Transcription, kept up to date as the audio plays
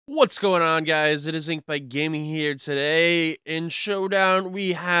What's going on, guys? It is Ink by Gaming here. Today in Showdown,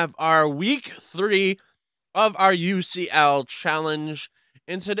 we have our week 3 of our UCL challenge.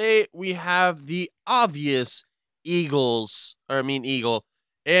 And today we have the obvious Eagle.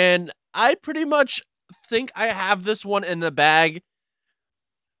 And I pretty much think I have this one in the bag.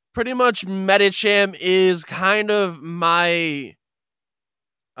 Pretty much Medicham is kind of my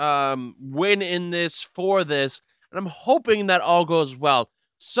win in this for this, and I'm hoping that all goes well.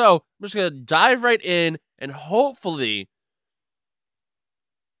 So I'm just gonna dive right in, and hopefully,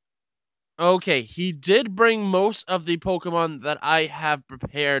 okay, he did bring most of the Pokemon that I have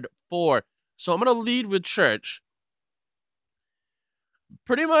prepared for. So I'm gonna lead with Church.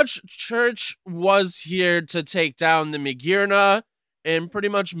 Pretty much, Church was here to take down the Magearna and pretty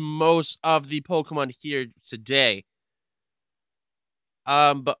much most of the Pokemon here today.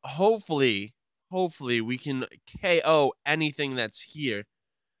 But hopefully we can KO anything that's here.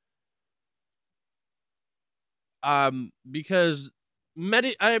 Because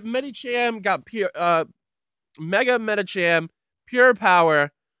Medicham got pure, Mega Medicham, Pure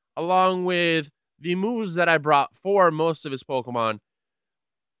Power, along with the moves that I brought for most of his Pokemon.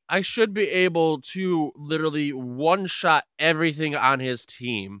 I should be able to literally one-shot everything on his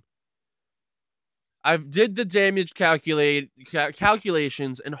team. I've did the damage calculations,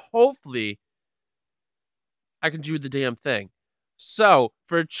 and hopefully I can do the damn thing. So,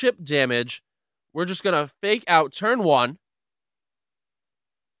 for chip damage, we're just going to fake out turn 1.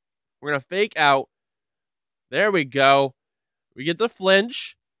 We're going to fake out. There we go. We get the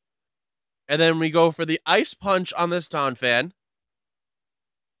flinch. And then we go for the ice punch on this Donphan.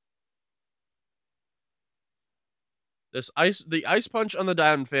 The ice punch on the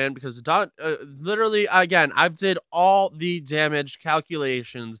Donphan, because literally, again, I've did all the damage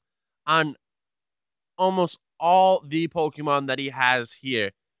calculations on almost all the Pokemon that he has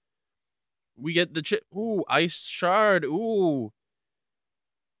here. We get the chip. Ooh, Ice Shard. Ooh.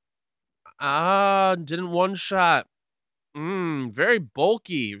 Didn't one shot. Very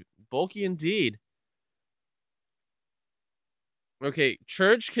bulky. Bulky indeed. Okay,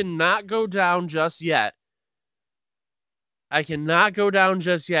 Church cannot go down just yet. I cannot go down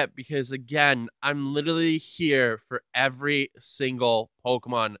just yet because, again, I'm literally here for every single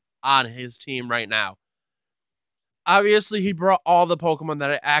Pokemon on his team right now. Obviously, he brought all the Pokemon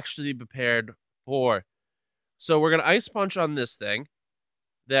that I actually prepared for. So we're going to Ice Punch on this thing.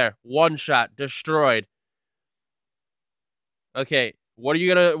 There, one shot, destroyed. Okay, what are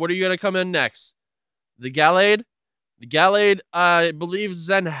you gonna come in next? The Gallade? The Gallade, I believe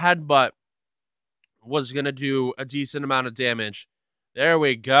Zen Headbutt was gonna do a decent amount of damage. There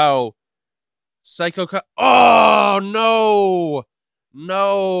we go. Oh no!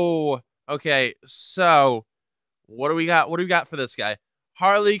 No. Okay, so what do we got? What do we got for this guy?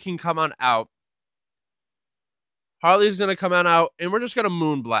 Harley can come on out. Harley's gonna come on out, and we're just gonna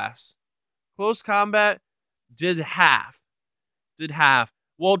Moonblast. Close combat did half.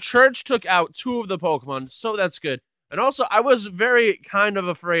 Well, Church took out 2 of the Pokemon, so that's good. And also, I was very kind of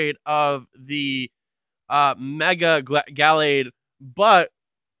afraid of the Mega Gallade, but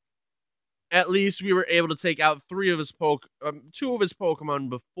at least we were able to take out 2 of his Pokemon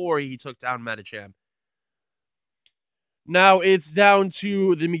before he took down Medicham. Now it's down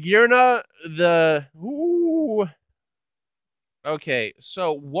to the Magearna, Okay,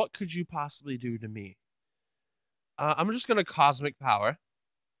 so what could you possibly do to me? I'm just gonna Cosmic Power.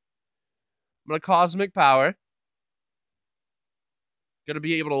 Gonna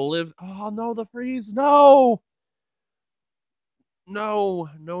be able to live. Oh no, the freeze! No! No!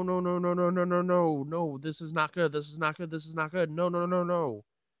 No! This is not good. No!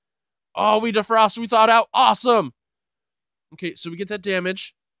 Oh, we defrost. We thought out. Awesome. Okay, so we get that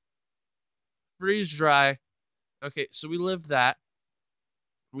damage. Freeze dry. Okay, so we live that.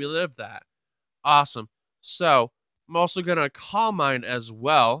 Awesome. So I'm also gonna Calm Mind as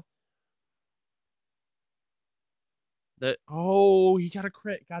well. He got a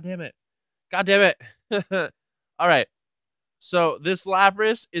crit. God damn it. All right. So this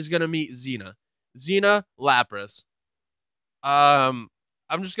Lapras is gonna meet Xena. Lapras. I'm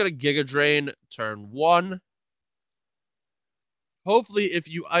just gonna Giga Drain turn 1. Hopefully, if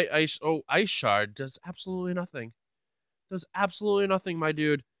you Ice Shard does absolutely nothing. My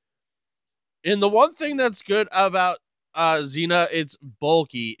dude. And the one thing that's good about Xena, it's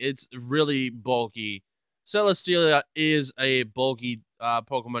bulky. It's really bulky. Celesteela is a bulky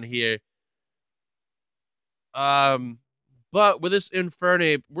Pokemon here. But with this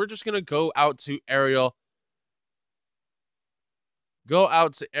Infernape, we're just gonna go out to Aerial.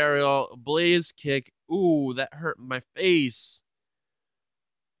 Blaze Kick. Ooh, that hurt my face.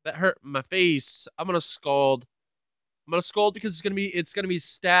 That hurt my face. I'm gonna scald. I'm gonna scald because it's gonna be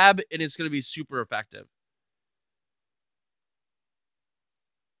stab and it's gonna be super effective.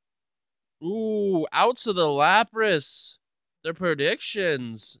 Ooh, outs of the Lapras. Their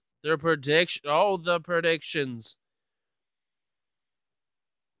predictions. Their prediction. Oh, the predictions.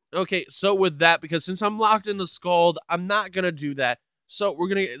 Okay, so with that, because since I'm locked in the Scald, I'm not gonna do that. So we're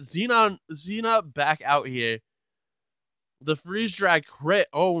gonna get Xena back out here. The freeze drag crit.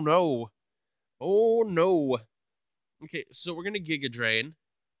 Oh no. Oh no. Okay, so we're gonna Giga Drain.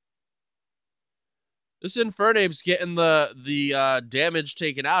 This Infernape's getting the damage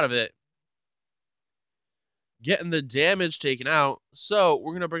taken out of it. Getting the damage taken out. So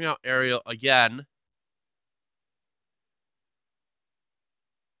we're gonna bring out Ariel again.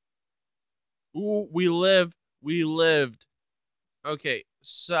 Ooh, we lived. We lived. Okay,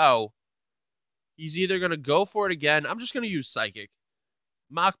 so he's either gonna go for it again. I'm just gonna use Psychic.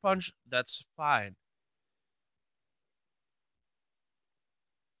 Mach Punch, that's fine.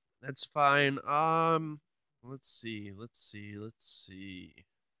 That's fine. Let's see. Let's see. Let's see.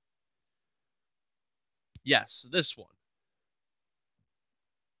 Yes, this one.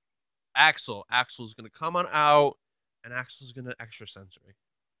 Axel. Axel's gonna come on out, and Axel's gonna extra sensory.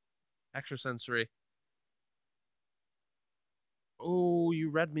 Extra sensory. Oh,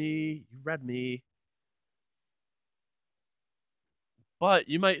 you read me. You read me. But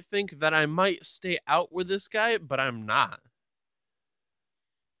you might think that I might stay out with this guy, but I'm not.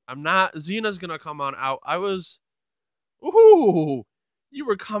 I'm not. Xena's gonna come on out. I was. Ooh! You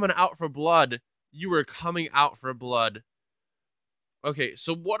were coming out for blood. You were coming out for blood. Okay,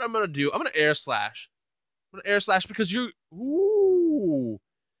 so what I'm gonna do, I'm gonna air slash. I'm gonna air slash because you. Ooh!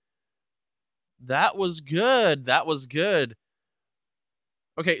 That was good. That was good.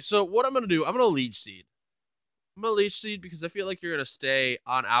 Okay, so what I'm gonna do, I'm gonna leech seed. I'm gonna leech seed because I feel like you're gonna stay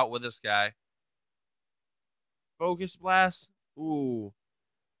on out with this guy. Focus blast. Ooh.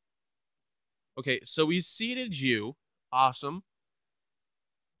 Okay, so we seeded you. Awesome.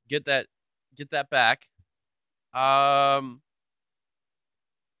 Get that. Get that back. Um.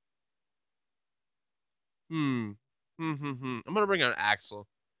 Hmm. I'm gonna bring on Axel.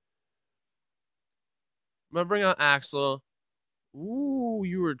 I'm gonna bring on Axel. Ooh,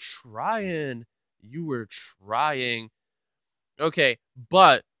 you were trying. You were trying. Okay,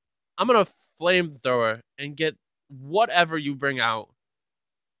 but I'm gonna flamethrower and get whatever you bring out.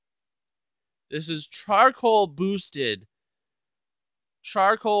 This is charcoal boosted.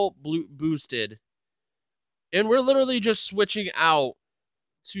 Charcoal boosted. And we're literally just switching out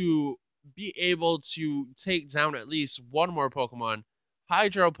to be able to take down at least one more Pokemon.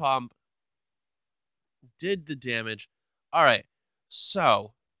 Hydro Pump did the damage. All right,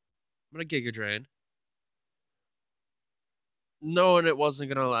 so I'm gonna Giga Drain. Knowing it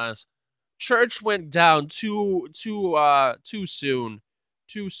wasn't gonna last. Church went down too soon.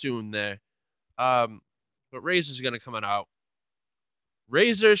 Too soon there. But Razor's gonna come on out.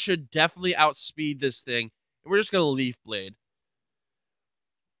 Razor should definitely outspeed this thing. And we're just gonna Leaf Blade.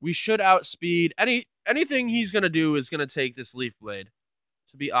 We should outspeed anything he's gonna do is gonna take this Leaf Blade,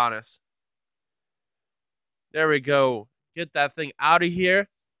 to be honest. There we go. Get that thing out of here.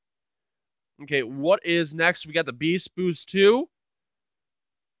 Okay, what is next? We got the Beast Boost 2.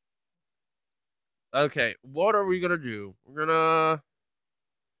 Okay, what are we gonna do? We're gonna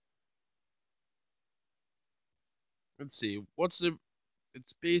let's see. What's the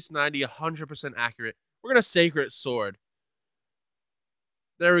it's base 90, 100% accurate. We're gonna Sacred Sword.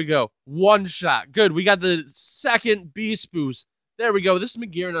 There we go. One shot. Good. We got the second Beast Boost. There we go. This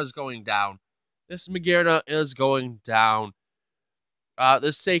Magearna is going down. This Magearna is going down.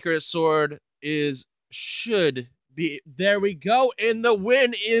 The Sacred Sword should be. There we go. And the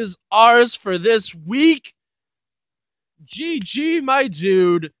win is ours for this week. GG, my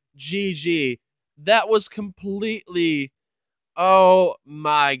dude. GG. That was completely. Oh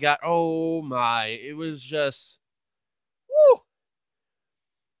my god. Oh my. It was just. Woo.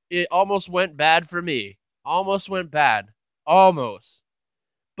 It almost went bad for me. Almost went bad. Almost.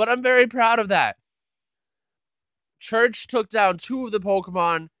 But I'm very proud of that. Church took down two of the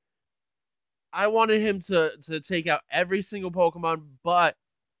Pokemon. I wanted him to take out every single Pokemon, but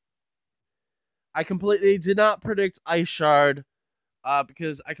I completely did not predict Ice Shard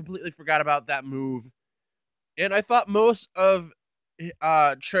because I completely forgot about that move. And I thought most of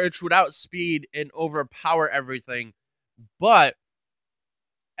Church would outspeed and overpower everything, but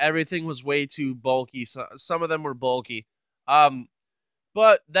everything was way too bulky. So some of them were bulky.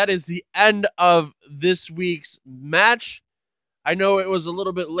 But that is the end of this week's match. I know it was a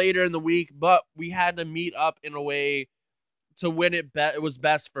little bit later in the week, but we had to meet up in a way to win it. It was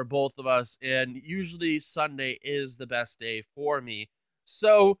best for both of us, and usually Sunday is the best day for me.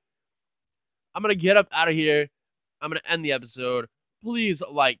 So I'm gonna get up out of here. I'm gonna end the episode. Please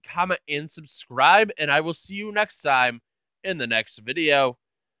like, comment, and subscribe, and I will see you next time in the next video.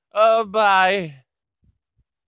 Bye.